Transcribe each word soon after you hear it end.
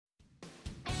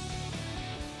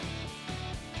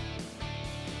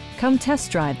Come test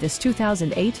drive this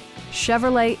 2008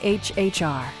 Chevrolet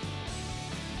HHR.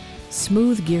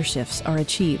 Smooth gear shifts are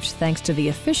achieved thanks to the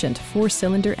efficient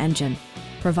 4-cylinder engine,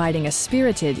 providing a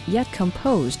spirited yet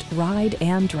composed ride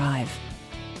and drive.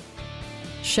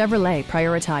 Chevrolet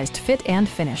prioritized fit and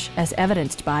finish as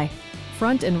evidenced by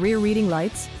front and rear reading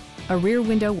lights, a rear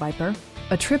window wiper,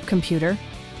 a trip computer,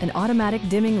 an automatic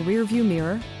dimming rear view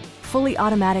mirror, fully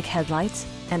automatic headlights,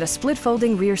 and a split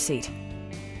folding rear seat.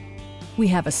 We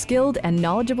have a skilled and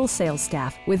knowledgeable sales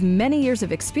staff with many years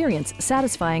of experience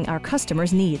satisfying our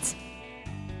customers' needs.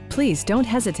 Please don't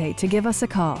hesitate to give us a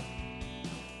call.